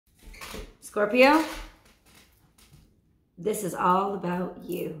Scorpio, this is all about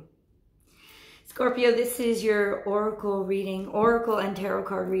you. Scorpio, this is your oracle reading, oracle and tarot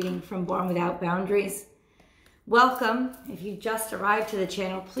card reading from Born Without Boundaries. Welcome. If you just arrived to the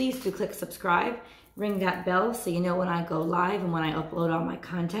channel, please do click subscribe. Ring that bell so you know when I go live and when I upload all my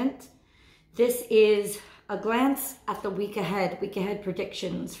content. This is a glance at the week ahead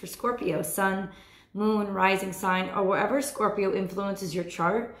predictions for Scorpio, sun, moon, rising sign, or wherever Scorpio influences your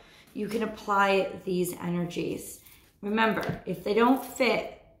chart. You can apply these energies. Remember, if they don't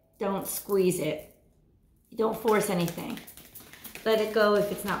fit, don't squeeze it. Don't force anything. Let it go if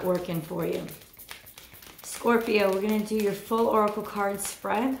it's not working for you. Scorpio, we're going to do your full oracle card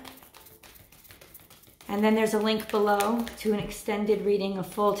spread. And then there's a link below to an extended reading, a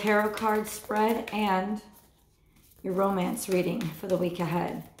full tarot card spread, and your romance reading for the week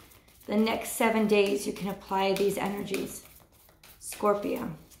ahead. The next 7 days, you can apply these energies.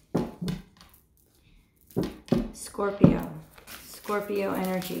 Scorpio. Scorpio. Scorpio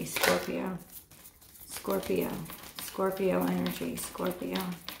energy. Scorpio. Scorpio. Scorpio energy. Scorpio.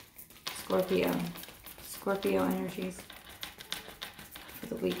 Scorpio. Scorpio energies for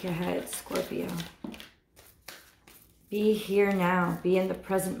the week ahead. Scorpio. Be here now. Be in the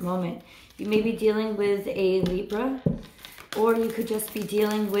present moment. You may be dealing with a Libra, or you could just be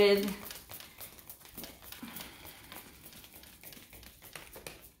dealing with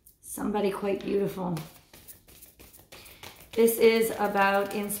somebody quite beautiful. This is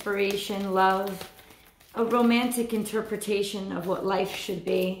about inspiration, love, a romantic interpretation of what life should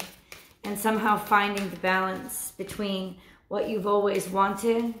be, and somehow finding the balance between what you've always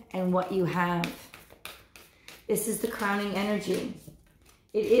wanted and what you have. This is the crowning energy.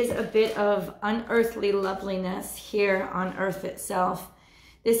 It is a bit of unearthly loveliness here on earth itself.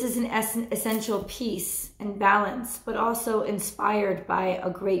 This is an essential peace and balance, but also inspired by a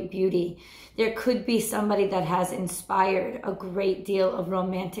great beauty. There could be somebody that has inspired a great deal of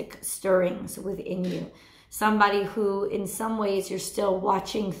romantic stirrings within you. Somebody who, in some ways, you're still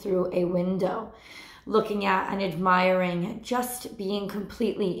watching through a window, looking at and admiring, just being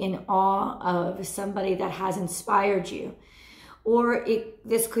completely in awe of somebody that has inspired you. Or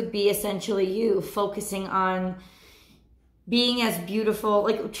this could be essentially you focusing on being as beautiful,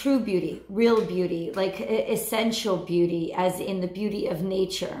 like true beauty, real beauty, like essential beauty, as in the beauty of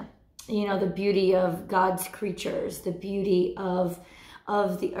nature, you know, the beauty of God's creatures, the beauty of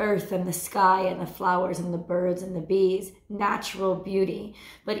the earth and the sky and the flowers and the birds and the bees, natural beauty.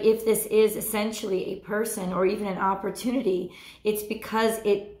 But if this is essentially a person or even an opportunity, it's because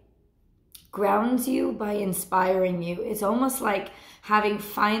it grounds you by inspiring you. It's almost like having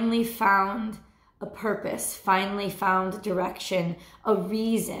finally found a purpose, finally found direction, a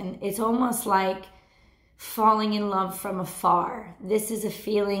reason. It's almost like falling in love from afar. This is a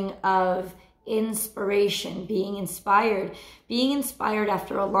feeling of inspiration, being inspired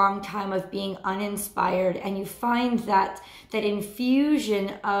after a long time of being uninspired, and you find that infusion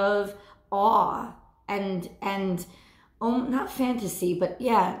of awe and not fantasy, but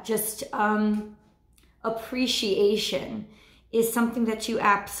yeah, just appreciation is something that you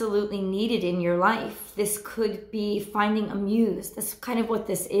absolutely needed in your life. This could be finding a muse. That's kind of what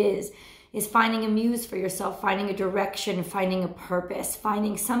this is finding a muse for yourself, finding a direction, finding a purpose,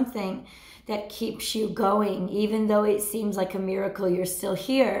 finding something that keeps you going. Even though it seems like a miracle, you're still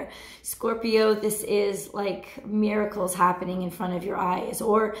here. Scorpio, this is like miracles happening in front of your eyes,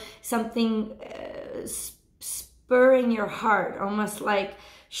 or something spurring your heart, almost like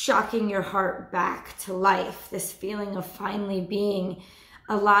shocking your heart back to life. This feeling of finally being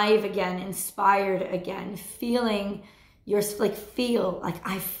alive again, inspired again, feeling I can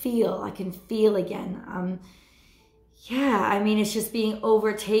feel again. Yeah, I mean, it's just being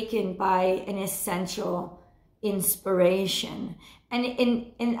overtaken by an essential inspiration.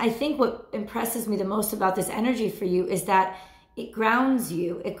 And I think what impresses me the most about this energy for you is that it grounds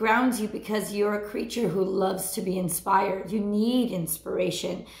you. It grounds you because you're a creature who loves to be inspired. You need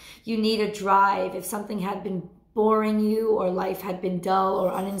inspiration. You need a drive. If something had been boring you, or life had been dull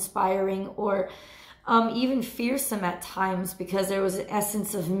or uninspiring, or even fearsome at times because there was an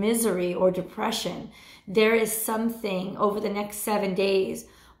essence of misery or depression, there is something over the next 7 days,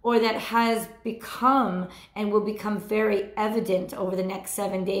 or that has become and will become very evident over the next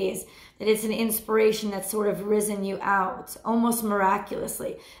 7 days, that it's an inspiration that's sort of risen you out, almost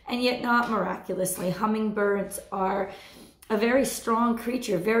miraculously, and yet not miraculously. Hummingbirds are a very strong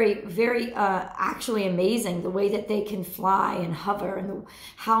creature, very actually amazing, the way that they can fly and hover, and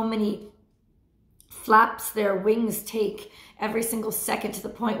how many flaps their wings take every single second, to the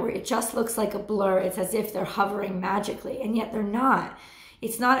point where it just looks like a blur. It's as if they're hovering magically, and yet they're not.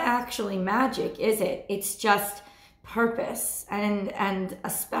 It's not actually magic, is it? It's just purpose and a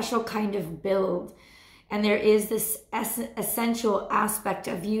special kind of build. And there is this essential aspect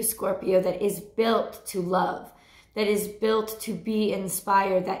of you, Scorpio, that is built to love, that is built to be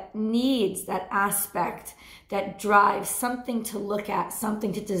inspired, that needs that aspect, that drives something to look at,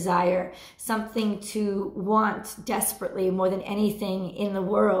 something to desire, something to want desperately more than anything in the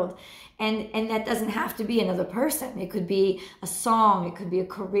world. And that doesn't have to be another person. It could be a song, it could be a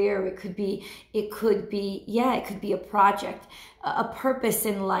career, it could be a project, a purpose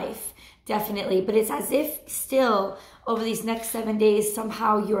in life, definitely. But it's as if still over these next 7 days,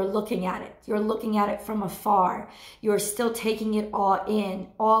 somehow you're looking at it. You're looking at it from afar. You're still taking it all in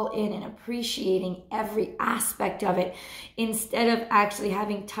and appreciating every aspect of it instead of actually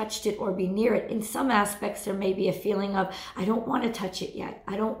having touched it or be near it. In some aspects, there may be a feeling of, I don't want to touch it yet.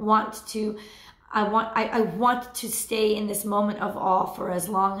 I want to stay in this moment of awe for as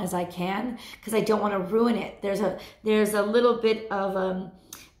long as I can because I don't want to ruin it. There's a little bit of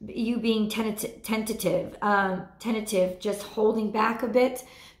you being tentative, just holding back a bit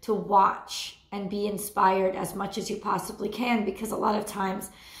to watch and be inspired as much as you possibly can, because a lot of times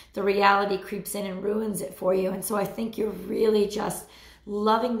the reality creeps in and ruins it for you. And so I think you're really just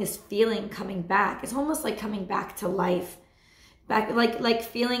loving this feeling coming back. It's almost like coming back to life, back like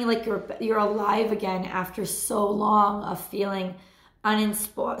feeling like you're alive again after so long of feeling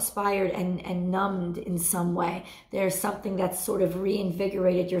uninspired and numbed in some way. There's something that's sort of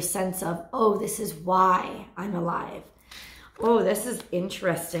reinvigorated your sense of, oh, this is why I'm alive. Oh, this is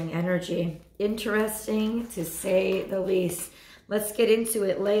interesting energy. Interesting to say the least. Let's get into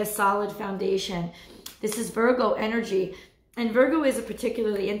it. Lay a solid foundation. This is Virgo energy. And Virgo is a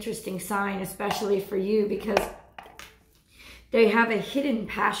particularly interesting sign, especially for you, because they have a hidden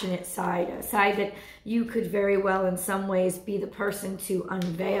passionate side, a side that you could very well in some ways be the person to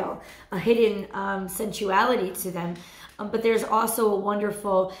unveil, a hidden sensuality to them. But there's also a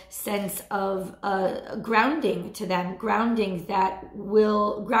wonderful sense of grounding to them, grounding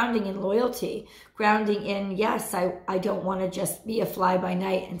in loyalty, grounding in, yes, I don't want to just be a fly by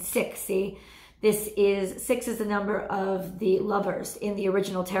night. And 6, see, 6 is the number of the lovers in the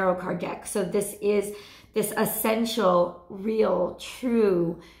original tarot card deck. So this is this essential, real,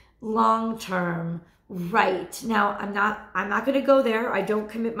 true, long-term, right. Now, I'm not going to go there. I don't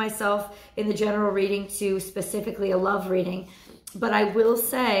commit myself in the general reading to specifically a love reading, but I will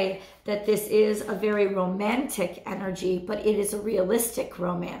say that this is a very romantic energy, but it is a realistic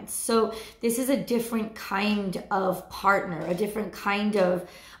romance. So this is a different kind of partner, a different kind of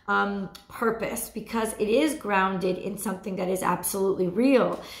purpose, because it is grounded in something that is absolutely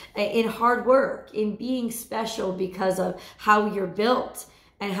real, in hard work, in being special because of how you're built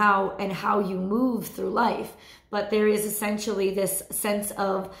and how you move through life. But there is essentially this sense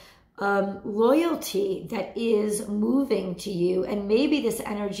of loyalty that is moving to you, and maybe this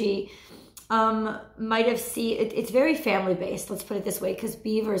energy might have seen it's very family based. Let's put it this way, because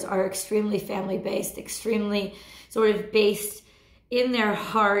beavers are extremely family based, extremely sort of based in their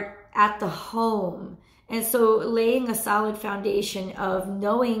heart at the home. And so laying a solid foundation of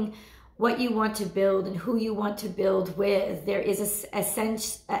knowing what you want to build and who you want to build with. There is a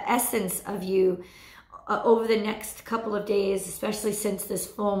essence of you over the next couple of days, especially since this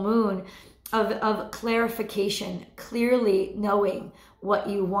full moon, of clarification, clearly knowing what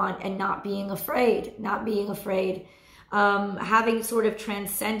you want and not being afraid, having sort of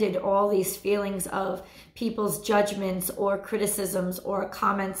transcended all these feelings of people's judgments or criticisms or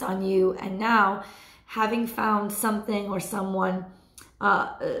comments on you, and now having found something or someone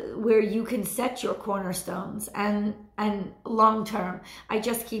where you can set your cornerstones and long term. I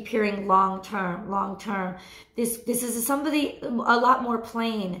just keep hearing long term. This is somebody a lot more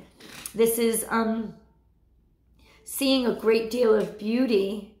plain. This is seeing a great deal of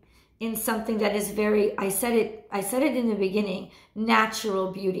beauty in something that is very, I said it in the beginning,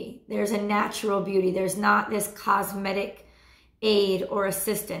 natural beauty. There's a natural beauty. There's not this cosmetic aid or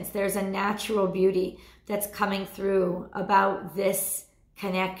assistance. There's a natural beauty that's coming through about this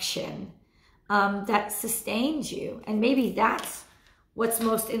connection that sustains you. And maybe that's what's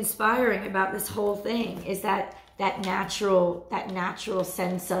most inspiring about this whole thing, is that natural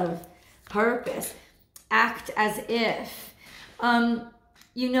sense of purpose. Act as if,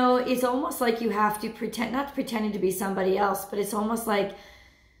 you know, it's almost like you have to pretend, not pretending to be somebody else, but it's almost like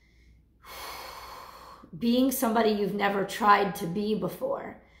being somebody you've never tried to be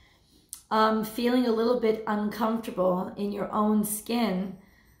before. Feeling a little bit uncomfortable in your own skin,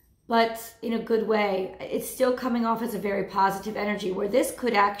 but in a good way. It's still coming off as a very positive energy, where this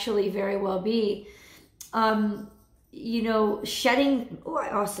could actually very well be you know, shedding. Oh,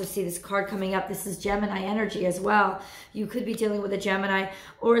 I also see this card coming up. This is Gemini energy as well. You could be dealing with a Gemini,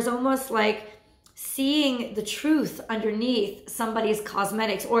 or is almost like seeing the truth underneath somebody's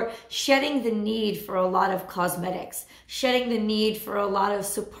cosmetics, or shedding the need for a lot of cosmetics, shedding the need for a lot of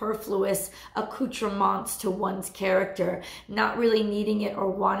superfluous accoutrements to one's character, not really needing it or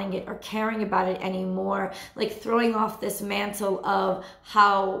wanting it or caring about it anymore, like throwing off this mantle of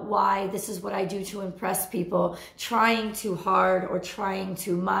why this is what I do to impress people, trying too hard or trying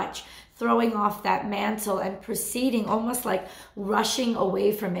too much, throwing off that mantle and proceeding, almost like rushing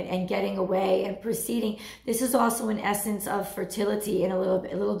away from it and getting away and proceeding. This is also an essence of fertility in a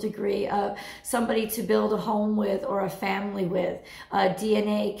little degree of somebody to build a home with or a family with,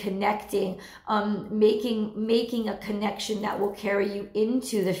 DNA connecting, making a connection that will carry you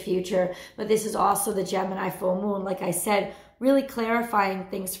into the future. But this is also the Gemini full moon, like I said, really clarifying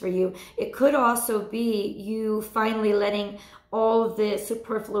things for you. It could also be you finally letting all of the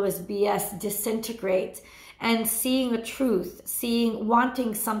superfluous BS disintegrate and seeing a truth,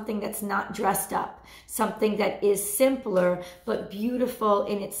 wanting something that's not dressed up, something that is simpler but beautiful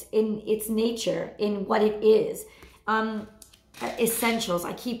in its nature, in what it is. Essentials.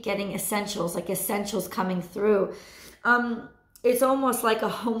 I keep getting essentials, like essentials coming through. It's almost like a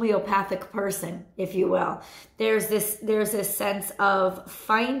homeopathic person, if you will. There's this sense of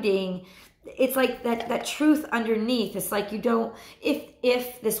finding. It's like that truth underneath. It's like you don't,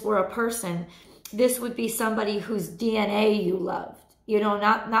 if this were a person, this would be somebody whose DNA you loved. You know,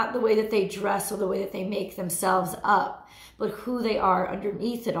 not the way that they dress or the way that they make themselves up, but who they are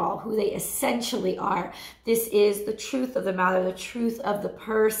underneath it all, who they essentially are. This is the truth of the matter, the truth of the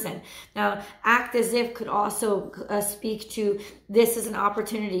person. Now, act as if could also speak to this is an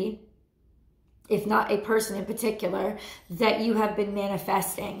opportunity, if not a person in particular, that you have been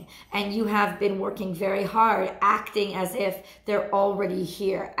manifesting and you have been working very hard, acting as if they're already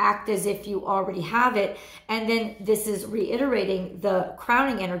here. Act as if you already have it. And then this is reiterating the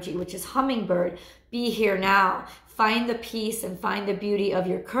crowning energy, which is hummingbird. Be here now. Find the peace and find the beauty of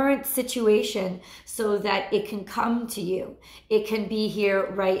your current situation so that it can come to you. It can be here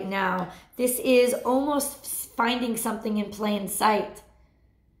right now. This is almost finding something in plain sight.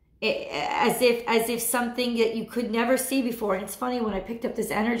 As if something that you could never see before. And it's funny, when I picked up this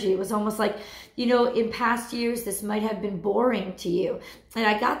energy, it was almost like, you know, in past years, this might have been boring to you. And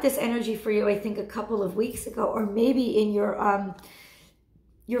I got this energy for you, I think, a couple of weeks ago, or maybe in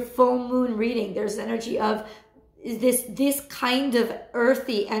your full moon reading. There's energy of this kind of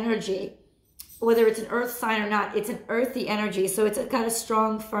earthy energy, whether it's an earth sign or not. It's an earthy energy, so it's got a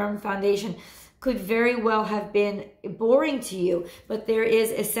strong, firm foundation. Could very well have been boring to you, but there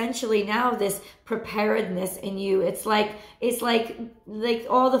is essentially now this preparedness in you. It's like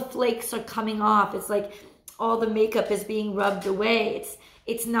all the flakes are coming off. It's like all the makeup is being rubbed away.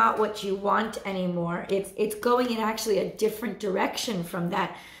 It's not what you want anymore. It's going in actually a different direction from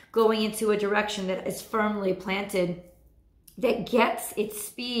that, going into a direction that is firmly planted, that gets its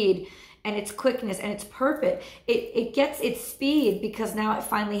speed and its quickness and its purpose. It gets its speed because now it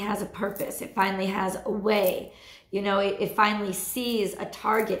finally has a purpose. It finally has a way. You know, it finally sees a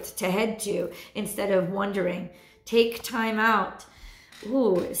target to head to instead of wondering. Take time out.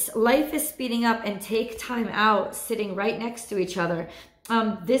 Ooh, life is speeding up, and take time out, sitting right next to each other.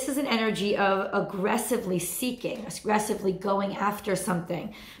 This is an energy of aggressively seeking, aggressively going after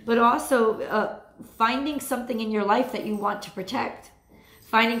something, but also finding something in your life that you want to protect.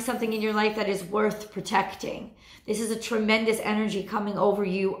 Finding something in your life that is worth protecting. This is a tremendous energy coming over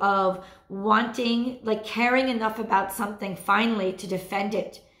you of wanting, like caring enough about something finally to defend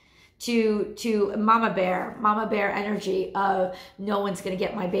it. To mama bear energy of no one's going to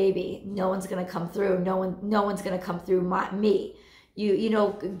get my baby. No one's going to come through. No one's going to come through me.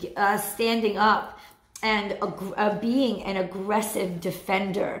 Standing up and being an aggressive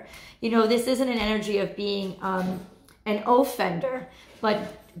defender. You know, this isn't an energy of being an offender,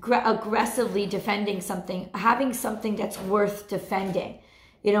 but aggressively defending something, having something that's worth defending,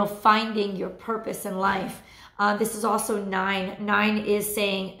 you know, finding your purpose in life. This is also 9. 9 is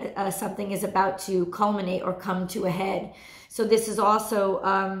saying something is about to culminate or come to a head. So this is also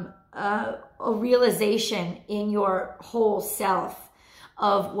a realization in your whole self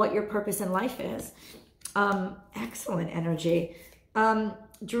of what your purpose in life is. Excellent energy.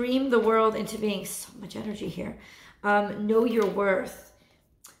 Dream the world into being. So much energy here. Know your worth.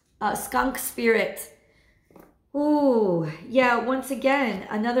 Skunk spirit. Ooh, yeah, once again,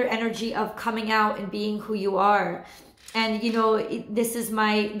 another energy of coming out and being who you are. And you know, this is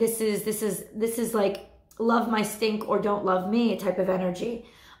like love my stink or don't love me type of energy.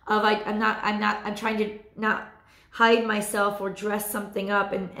 Of I'm trying to not hide myself or dress something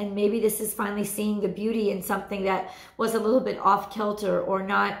up. And maybe this is finally seeing the beauty in something that was a little bit off kilter or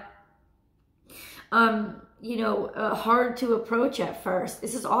not, hard to approach at first.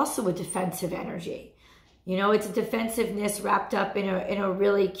 This is also a defensive energy. It's a defensiveness wrapped up in a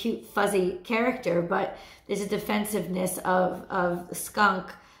really cute, fuzzy character, but there's a defensiveness of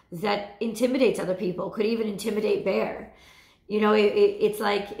skunk that intimidates other people, could even intimidate bear. It's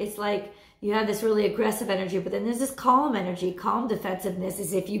like you have this really aggressive energy, but then there's this calm energy. Calm defensiveness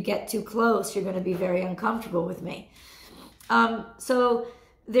is if you get too close, you're going to be very uncomfortable with me. So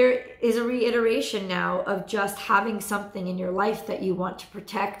there is a reiteration now of just having something in your life that you want to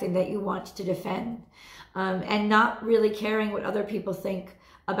protect and that you want to defend, and not really caring what other people think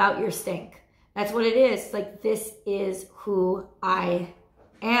about your stink. That's what it is. Like, this is who I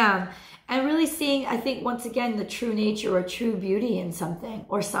am. And really seeing, I think, once again, the true nature or true beauty in something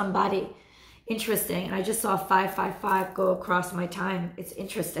or somebody. Interesting. And I just saw 555 go across my time. It's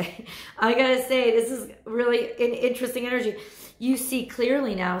interesting. I gotta say, this is really an interesting energy. You see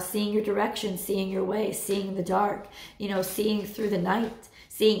clearly now, seeing your direction, seeing your way, seeing in the dark, seeing through the night,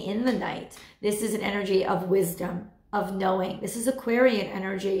 seeing in the night. This is an energy of wisdom, of knowing. This is Aquarian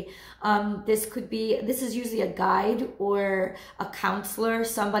energy. This is usually a guide or a counselor,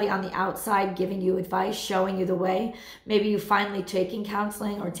 somebody on the outside giving you advice, showing you the way. Maybe you finally taken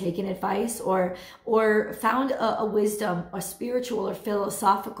counseling or taken advice or found a wisdom, a spiritual or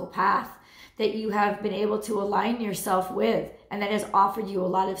philosophical path that you have been able to align yourself with, and that has offered you a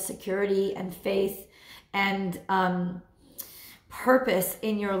lot of security and faith and purpose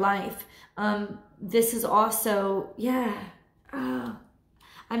in your life. This is also, I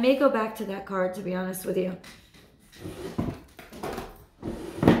may go back to that card, to be honest with you.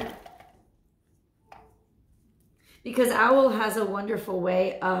 Because Owl has a wonderful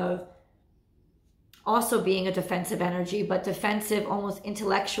way of also being a defensive energy, but defensive almost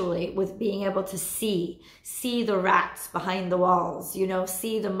intellectually, with being able to see the rats behind the walls,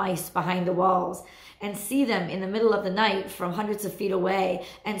 see the mice behind the walls, and see them in the middle of the night from hundreds of feet away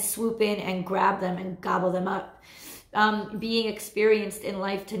and swoop in and grab them and gobble them up. Being experienced in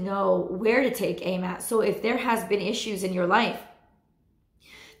life to know where to take aim at. So if there has been issues in your life,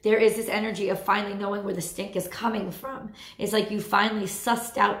 there is this energy of finally knowing where the stink is coming from. It's like you finally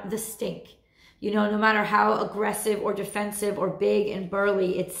sussed out the stink. No matter how aggressive or defensive or big and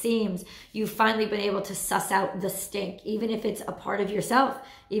burly it seems, you've finally been able to suss out the stink. Even if it's a part of yourself,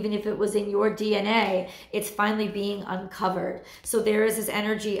 even if it was in your DNA, it's finally being uncovered. So there is this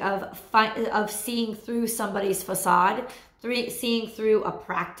energy of seeing through somebody's facade, seeing through a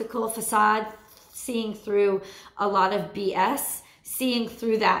practical facade, seeing through a lot of BS, seeing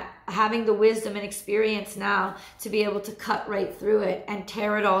through that, having the wisdom and experience now to be able to cut right through it and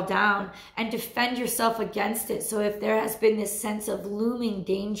tear it all down and defend yourself against it. So if there has been this sense of looming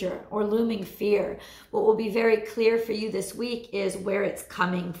danger or looming fear, what will be very clear for you this week is where it's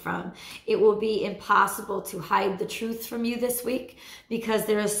coming from. It will be impossible to hide the truth from you this week, because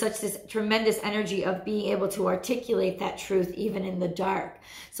there is such this tremendous energy of being able to articulate that truth even in the dark.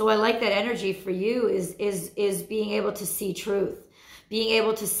 So I like that energy for you is being able to see truth. Being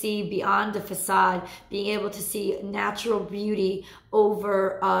able to see beyond the facade, being able to see natural beauty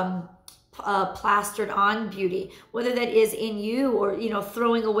over plastered on beauty, whether that is in you or,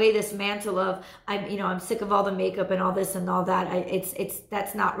 throwing away this mantle of, I'm sick of all the makeup and all this and all that.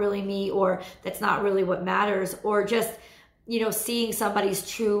 That's not really me, or that's not really what matters, or just, seeing somebody's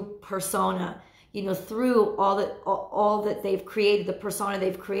true persona, through all that they've created, the persona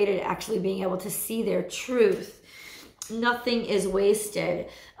they've created, actually being able to see their truth. Nothing is wasted.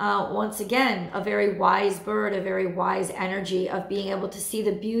 Once again, a very wise bird, a very wise energy of being able to see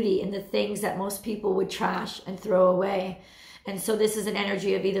the beauty in the things that most people would trash and throw away. And so this is an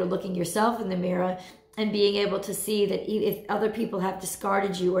energy of either looking yourself in the mirror and being able to see that if other people have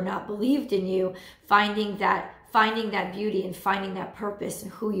discarded you or not believed in you, finding that beauty and finding that purpose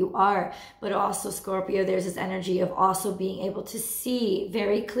and who you are. But also, Scorpio, there's this energy of also being able to see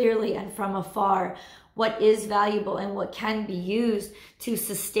very clearly and from afar what is valuable and what can be used to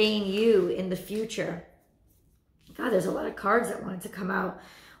sustain you in the future. God, there's a lot of cards that wanted to come out.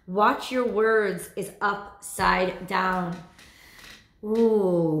 Watch your words is upside down.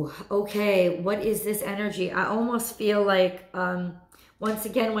 Ooh, okay. What is this energy? I almost feel like, once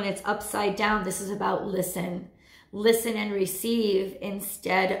again, when it's upside down, this is about listen. Listen and receive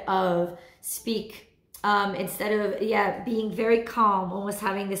instead of speak. Instead of, being very calm, almost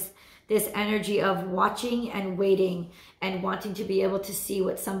having this this energy of watching and waiting and wanting to be able to see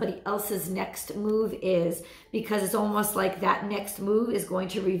what somebody else's next move is, because it's almost like that next move is going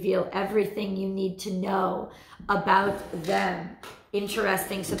to reveal everything you need to know about them.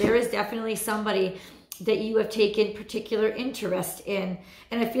 Interesting. So there is definitely somebody that you have taken particular interest in.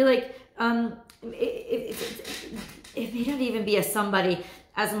 And I feel like it may not even be a somebody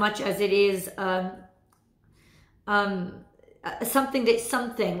as much as it is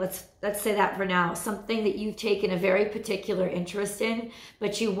something, let's say that for now, something that you've taken a very particular interest in,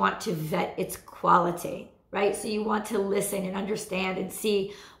 but you want to vet its quality, right? So you want to listen and understand and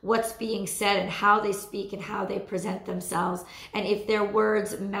see what's being said and how they speak and how they present themselves, and if their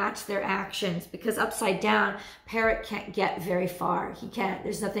words match their actions, because upside down, parrot can't get very far. He can't.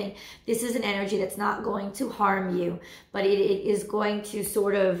 There's nothing. This is an energy that's not going to harm you, but it is going to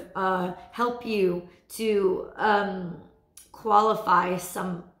sort of help you to qualify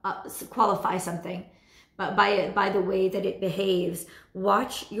something, but by the way that it behaves.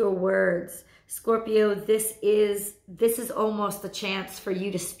 Watch your words, Scorpio. This is almost a chance for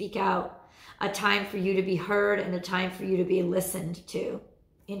you to speak out, a time for you to be heard, and a time for you to be listened to.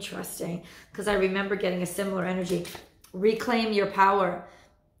 Interesting, because I remember getting a similar energy. Reclaim your power.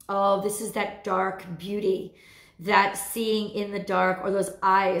 Oh, this is that dark beauty, that seeing in the dark, or those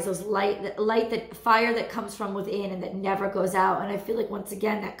eyes, those that fire that comes from within and that never goes out. And I feel like once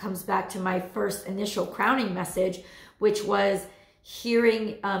again that comes back to my first initial crowning message, which was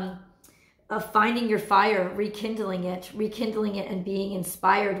hearing, finding your fire, rekindling it and being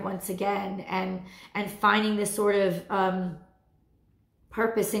inspired once again, and finding this sort of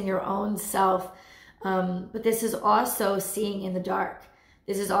purpose in your own self. But this is also seeing in the dark.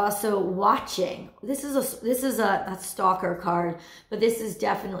 This is also watching. This is a stalker card, but this is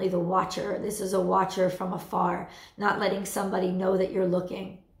definitely the watcher. This is a watcher from afar, not letting somebody know that you're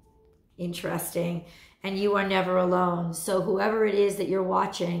looking. Interesting. And you are never alone. So whoever it is that you're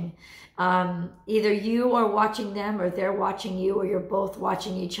watching, either you are watching them, or they're watching you, or you're both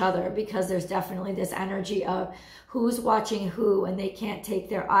watching each other, because there's definitely this energy of who's watching who, and they can't take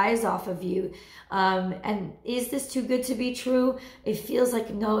their eyes off of you. And is this too good to be true? It feels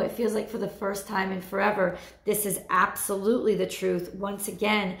like no. It feels like for the first time in forever, this is absolutely the truth. Once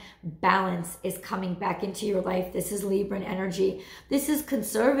again, balance is coming back into your life. This is Libran energy. This is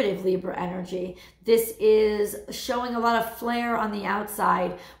conservative Libra energy. This is showing a lot of flair on the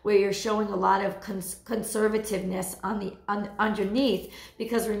outside, where you're showing a lot of conservativeness underneath.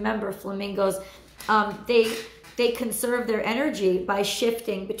 Because remember, flamingos, they conserve their energy by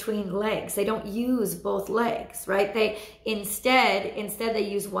shifting between legs. They don't use both legs, right? They instead they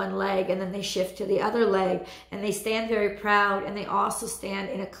use one leg, and then they shift to the other leg, and they stand very proud, and they also stand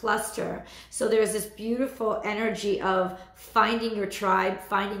in a cluster. So there's this beautiful energy of finding your tribe,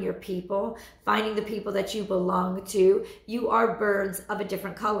 finding your people, finding the people that you belong to. You are birds of a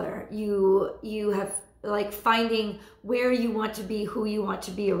different color. You have like finding where you want to be, who you want to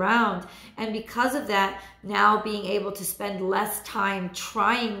be around. And because of that, now being able to spend less time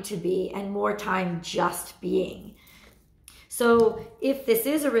trying to be and more time just being. So if this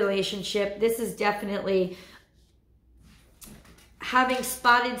is a relationship, this is definitely having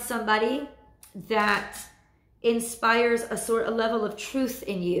spotted somebody that inspires a level of truth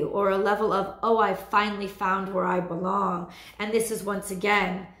in you, or a level of, oh, I finally found where I belong. And this is once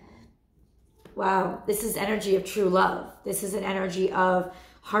again, wow, this is energy of true love. This is an energy of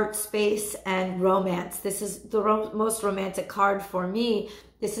heart space and romance. This is the most romantic card for me.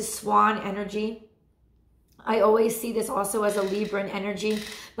 This is swan energy. I always see this also as a Libran energy,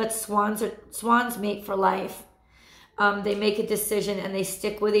 but swans mate for life. They make a decision and they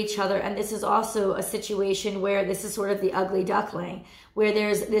stick with each other. And this is also a situation where this is sort of the ugly duckling, where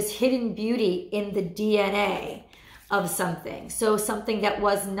there's this hidden beauty in the DNA of something. So something that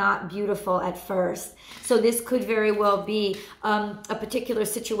was not beautiful at first. So this could very well be a particular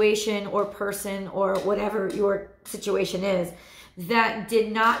situation or person, or whatever your situation is, that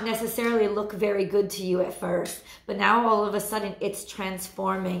did not necessarily look very good to you at first. But now all of a sudden it's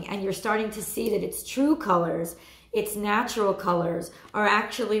transforming, and you're starting to see that its true colors, its natural colors, are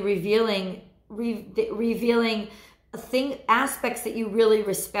actually revealing aspects that you really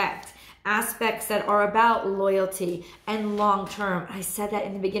respect. Aspects that are about loyalty and long-term. I said that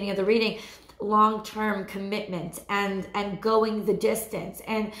in the beginning of the reading. Long-term commitment and going the distance,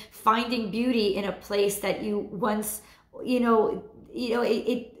 and finding beauty in a place that you once,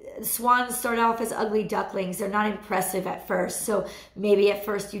 swans start off as ugly ducklings. They're not impressive at first. So maybe at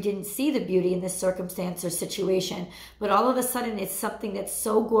first you didn't see the beauty in this circumstance or situation, but all of a sudden it's something that's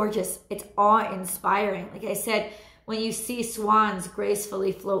so gorgeous. It's awe-inspiring. Like I said, When you see swans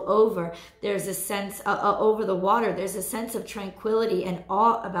gracefully flow over, there's a sense over the water. There's a sense of tranquility and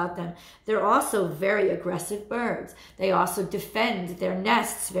awe about them. They're also very aggressive birds. They also defend their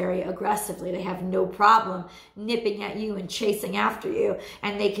nests very aggressively. They have no problem nipping at you and chasing after you.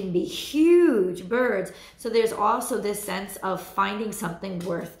 And they can be huge birds. So there's also this sense of finding something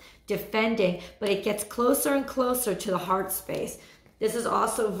worth defending, but it gets closer and closer to the heart space. This is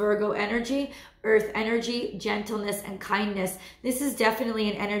also Virgo energy, earth energy, gentleness and kindness. This is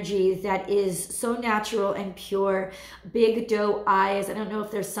definitely an energy that is so natural and pure. Big doe eyes. I don't know if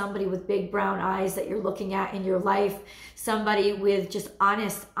there's somebody with big brown eyes that you're looking at in your life. Somebody with just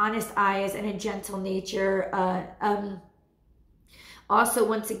honest eyes and a gentle nature. Also,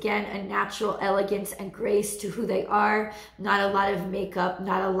 once again, a natural elegance and grace to who they are. Not a lot of makeup,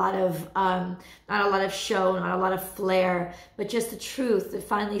 not a lot of show, not a lot of flair, but just the truth,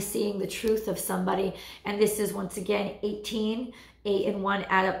 finally seeing the truth of somebody. And this is, once again, 18, 8 and 1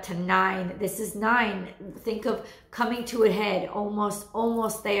 add up to 9. This is 9. Think of coming to a head, almost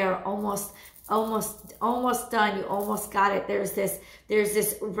there, almost done. You almost got it. There's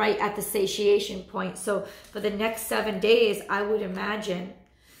this right at the satiation point. So for the next 7 days, I would imagine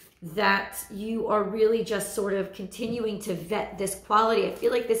that you are really just sort of continuing to vet this quality. I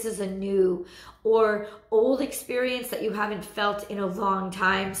feel like this is a new or old experience that you haven't felt in a long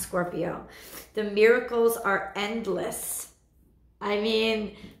time, Scorpio. The miracles are endless. I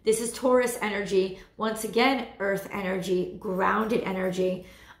mean, this is Taurus energy. Once again, earth energy, grounded energy.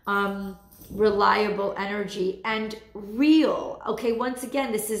 Reliable energy and real. Okay, once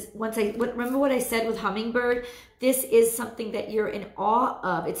again, this is, remember what I said with hummingbird? This is something that you're in awe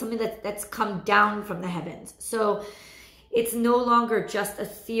of. It's something that's come down from the heavens. So it's no longer just a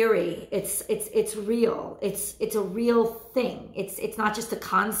theory. It's real. It's a real thing. It's not just a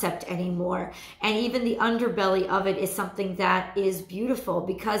concept anymore. And even the underbelly of it is something that is beautiful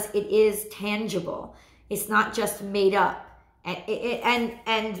because it is tangible. It's not just made up.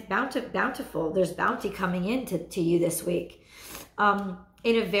 And bountiful. There's bounty coming in to you this week in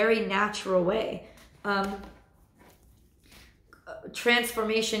a very natural way.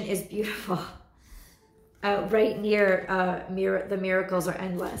 Transformation is beautiful. Right near the miracles are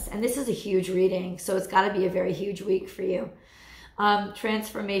endless. And this is a huge reading, so it's got to be a very huge week for you.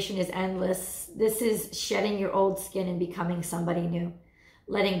 Transformation is endless. This is shedding your old skin and becoming somebody new.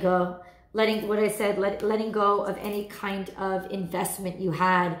 Letting go. Letting go of any kind of investment you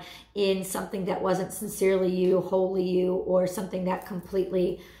had in something that wasn't sincerely you, wholly you, or something that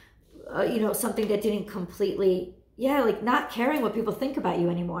completely, something that didn't completely, like not caring what people think about you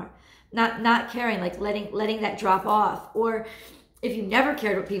anymore. Not caring, like letting that drop off. Or if you never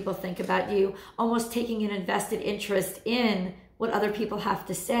cared what people think about you, almost taking an invested interest in what other people have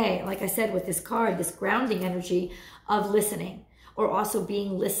to say. Like I said, with this card, this grounding energy of listening. Or also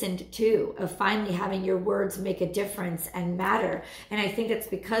being listened to, of finally having your words make a difference and matter. And I think it's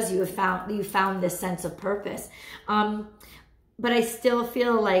because you found this sense of purpose. But I still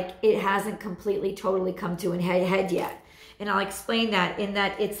feel like it hasn't completely, totally come to a head yet. And I'll explain that in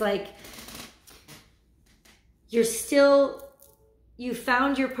that it's like you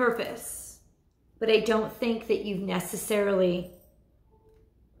found your purpose, but I don't think that you've necessarily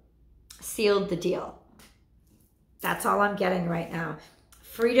sealed the deal. That's all I'm getting right now.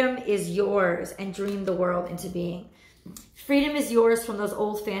 Freedom is yours, and dream the world into being. Freedom is yours from those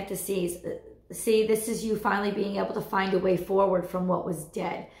old fantasies. See, this is you finally being able to find a way forward from what was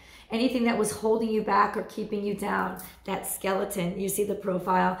dead. Anything that was holding you back or keeping you down, that skeleton, you see the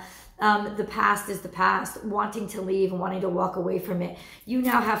profile. The past is the past, wanting to leave and wanting to walk away from it. You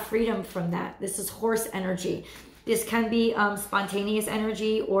now have freedom from that. This is horse energy. This can be spontaneous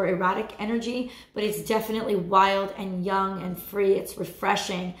energy or erratic energy, but it's definitely wild and young and free. It's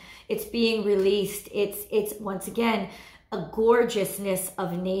refreshing. It's being released. It's once again, a gorgeousness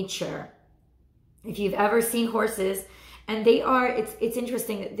of nature. If you've ever seen horses, and they are, it's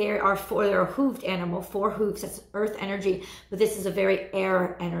interesting that they're a hooved animal, 4 hooves, that's earth energy, but this is a very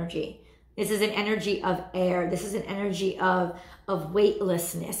air energy. This is an energy of air. This is an energy of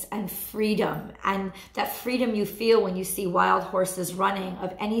weightlessness and freedom. And that freedom you feel when you see wild horses running,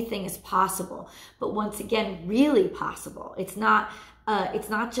 of anything is possible. But once again, really possible. It's not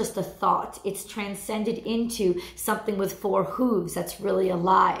just a thought. It's transcended into something with 4 hooves that's really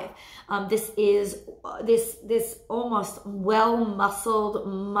alive. This is this almost muscled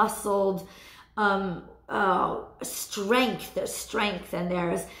strength. There's strength, and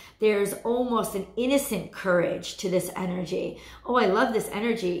there's almost an innocent courage to this energy. Oh, I love this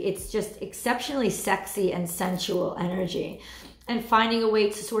energy. It's just exceptionally sexy and sensual energy. and finding a way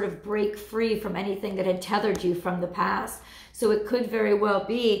to sort of break free from anything that had tethered you from the past. So it could very well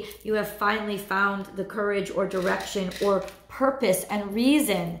be you have finally found the courage or direction or purpose and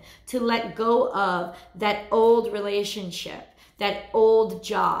reason to let go of that old relationship, that old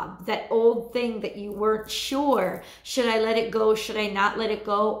job, that old thing that you weren't sure. Should I let it go? Should I not let it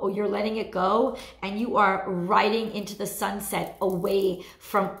go? Or you're letting it go and you are riding into the sunset away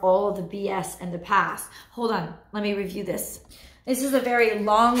from all of the BS and the past. Hold on, let me review this. This is a very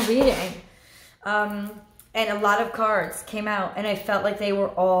long reading. And a lot of cards came out and I felt like they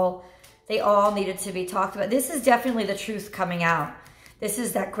all needed to be talked about. This is definitely the truth coming out. This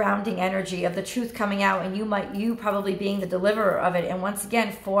is that grounding energy of the truth coming out, and you probably being the deliverer of it. And once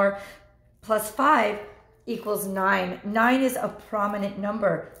again, 4 plus 5 equals 9. 9 is a prominent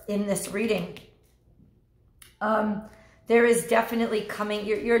number in this reading. There is definitely coming,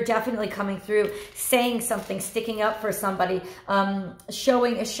 you're definitely coming through, saying something, sticking up for somebody,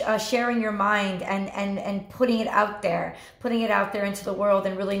 sharing your mind and putting it out there into the world,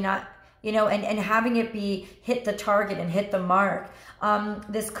 and really not, you know, and having it be hit the target and hit the mark.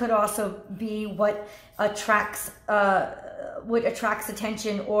 This could also be what attracts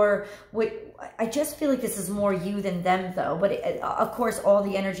attention, or I just feel like this is more you than them though. But of course, all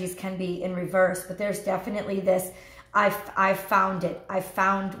the energies can be in reverse, but there's definitely this, I found it. I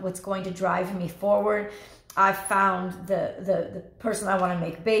found what's going to drive me forward. I found the person I want to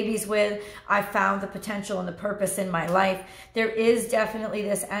make babies with. I found the potential and the purpose in my life. There is definitely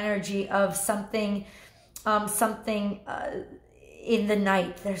this energy of something in the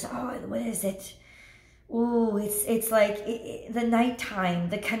night. There's, what is it? Ooh, it's like the nighttime,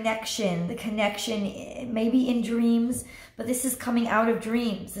 the connection, maybe in dreams, but this is coming out of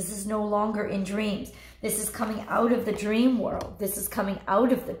dreams. This is no longer in dreams. This is coming out of the dream world. This is coming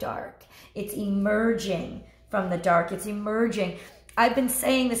out of the dark. It's emerging from the dark. It's emerging. I've been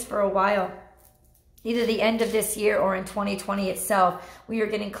saying this for a while. Either the end of this year or in 2020 itself, we are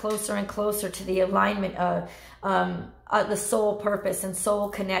getting closer and closer to the alignment of the soul purpose and soul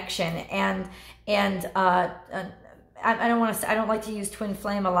connection. And I don't like to use twin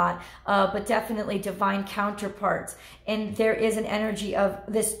flame a lot, but definitely divine counterparts. And there is an energy of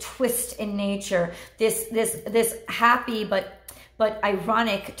this twist in nature, this happy but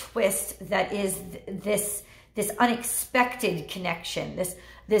ironic twist that is this unexpected connection, this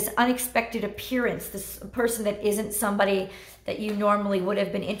unexpected appearance, this person that isn't somebody that you normally would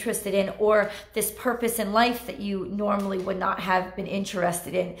have been interested in, or this purpose in life that you normally would not have been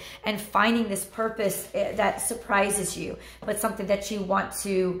interested in, and finding this purpose that surprises you, but something that you want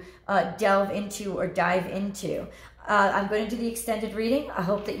to delve into or dive into. I'm going to do the extended reading. I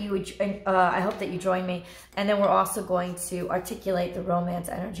hope that you join me, and then we're also going to articulate the romance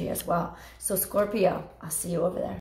energy as well. So Scorpio, I'll see you over there.